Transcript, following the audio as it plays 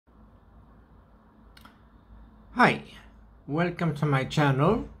Hi, welcome to my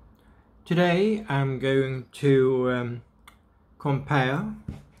channel. Today I'm going to compare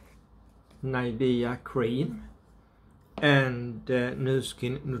Nivea Creme and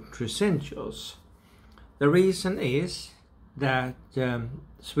Nuskin Nutricentials. The reason is that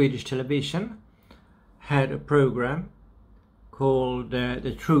Swedish Television had a program called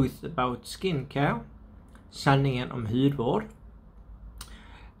The Truth About Skincare, Sanningen om Hudvård,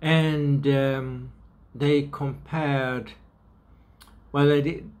 and they compared,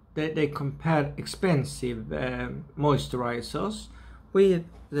 they compared expensive moisturizers with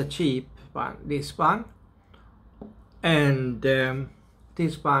the cheap one, this one, and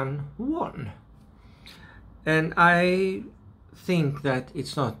this one won. And I think that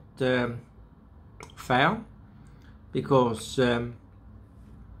it's not fair, because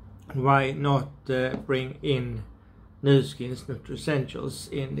why not bring in Nuskin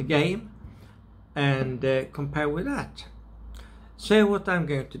Nutricentials in the game and compare with that. So what I'm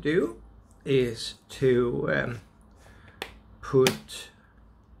going to do is to put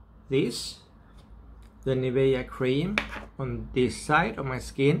this, the Nivea Creme, on this side of my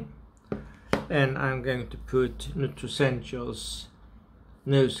skin, and I'm going to put Nutricentials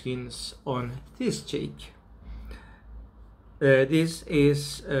Nuskins on this cheek. This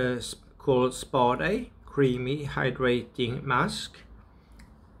is called SPA, Creamy Hydrating Mask.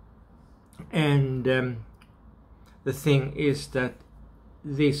 And the thing is that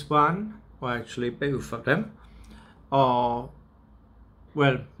this one, or actually both of them, are,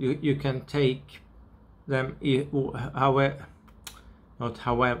 well, you can take them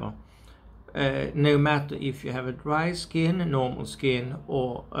no matter if you have a dry skin, normal skin,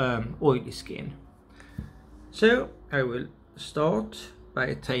 or oily skin. So I will start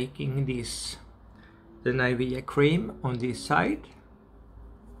by taking this, the Nivea Creme, on this side.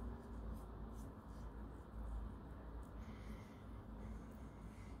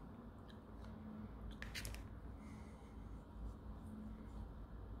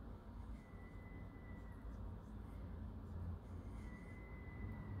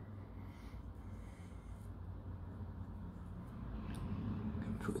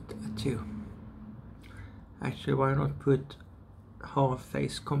 Put that too. Actually, why not put half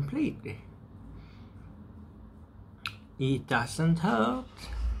face completely? It doesn't hurt.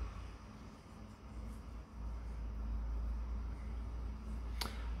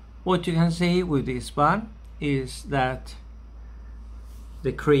 What you can see with this one is that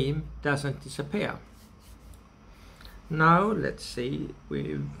the cream doesn't disappear. Now let's see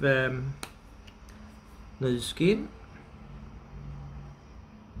with Nuskin.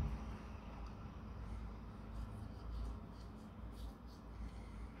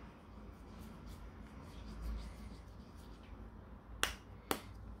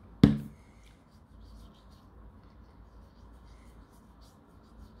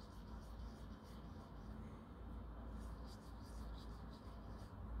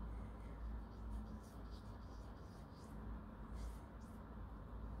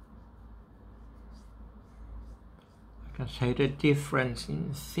 I can say the difference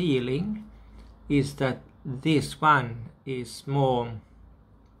in feeling is that this one is more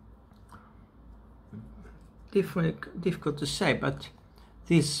difficult to say, but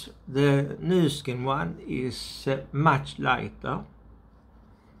the Nuskin one is much lighter.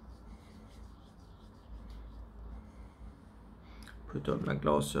 Put on my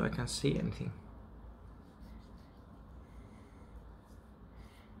glass so I can see anything.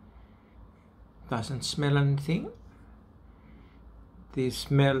 Doesn't smell anything. They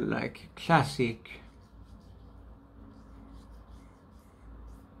smell like classic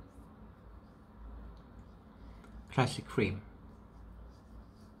cream.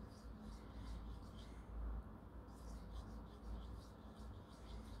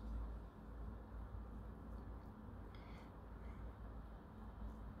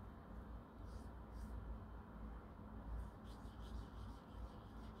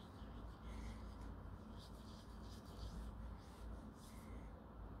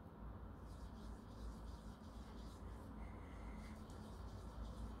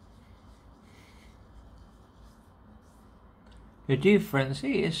 The difference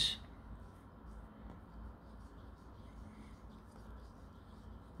is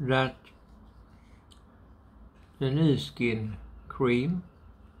that the Nuskin cream,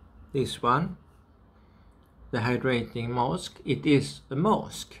 this one, the hydrating mask, it is a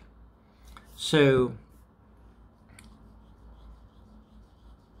mask. So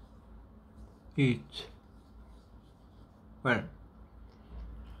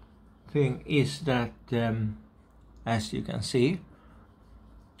thing is that as you can see,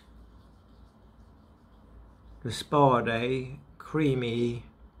 the Spa Day Creamy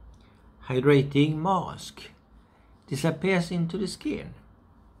Hydrating Mask disappears into the skin,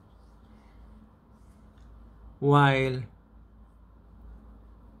 while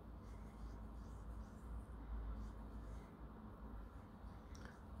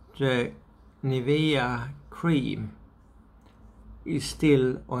the Nivea Creme is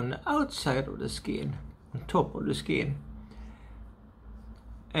still on the outside of the skin, on top of the skin.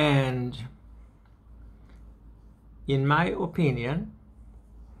 And in my opinion,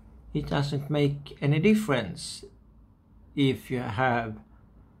 it doesn't make any difference if you have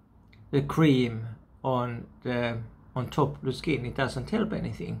the cream on top of the skin. It doesn't help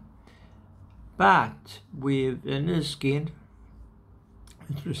anything. But with the Nuskin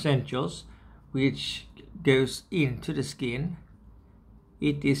Nutricentials, which goes into the skin,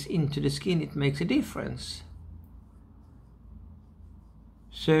 it is into the skin, it makes a difference.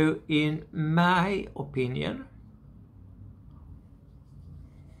 So in my opinion,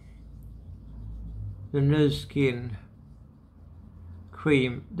 the Nuskin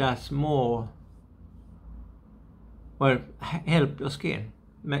cream does more, well, help your skin.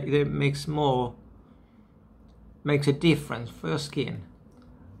 It makes a difference for your skin,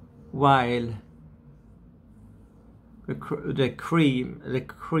 while the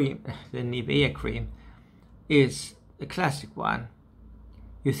Nivea cream is a classic one.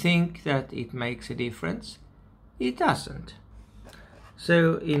 You think that it makes a difference? It doesn't.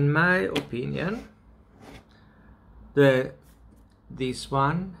 So in my opinion, this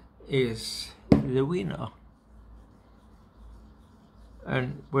one is the winner.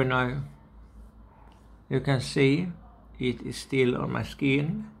 And when you can see it is still on my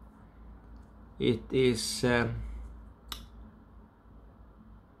skin. It is don't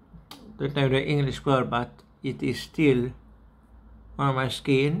know the English word, but it is still on my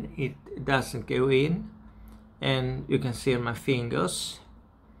skin. It doesn't go in, and you can see on my fingers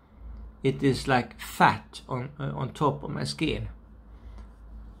it is like fat on top of my skin,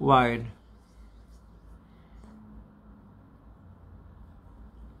 while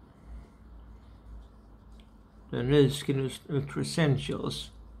the Nuskin Nutricentials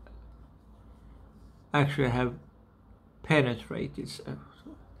actually have penetrated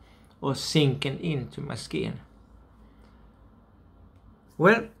or sinking into my skin.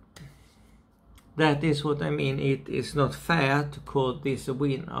 Well, that is what I mean. It is not fair to call this a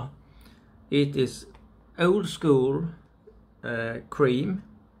winner. It is old school cream,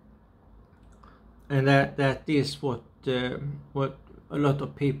 and that is what a lot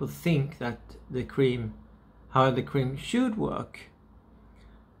of people think that how the cream should work.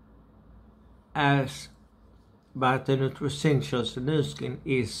 But the Nutricentials, the Nuskin,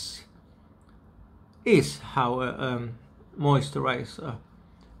 is how a moisturizer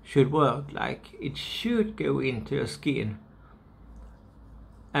should work. Like, it should go into your skin,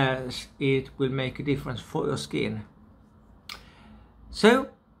 as it will make a difference for your skin. So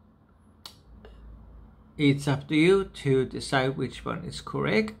it's up to you to decide which one is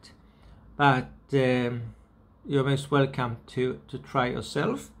correct, but you're most welcome to try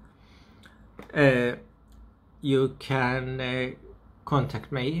yourself. You can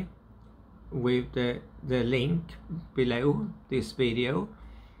contact me with the link below this video,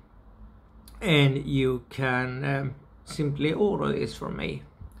 and you can simply order this from me.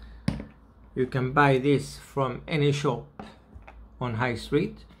 You can buy this from any shop on High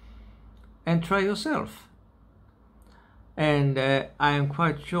Street and try yourself. And I am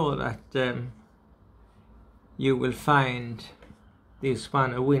quite sure that you will find this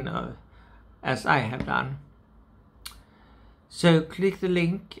one a winner, as I have done. So click the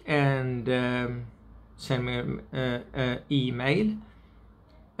link and send me an email,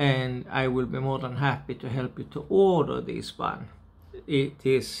 and I will be more than happy to help you to order this one. It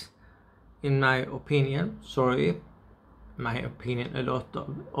is, in my opinion, my opinion a lot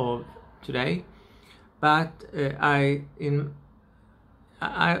of today, but I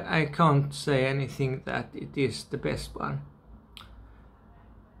can't say anything that it is the best one.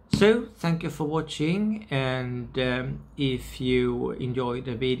 So thank you for watching, and if you enjoyed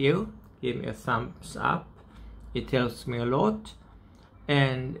the video, give me a thumbs up. It helps me a lot.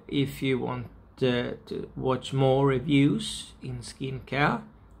 And if you want to watch more reviews in skincare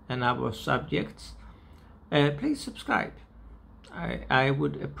and other subjects, please subscribe. I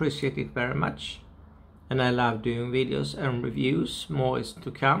would appreciate it very much, and I love doing videos and reviews. More is to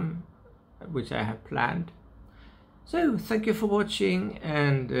come, which I have planned. So thank you for watching,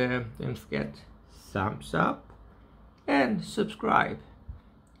 and don't forget, thumbs up and subscribe,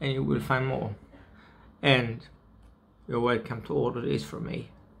 and you will find more. And you're welcome to order this from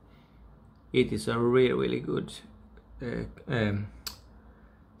me. it is a really good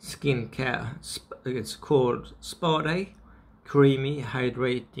skincare. It's called Spa Day Creamy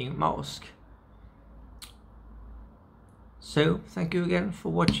Hydrating Mask. So thank you again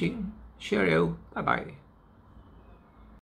for watching. Cheerio, bye bye.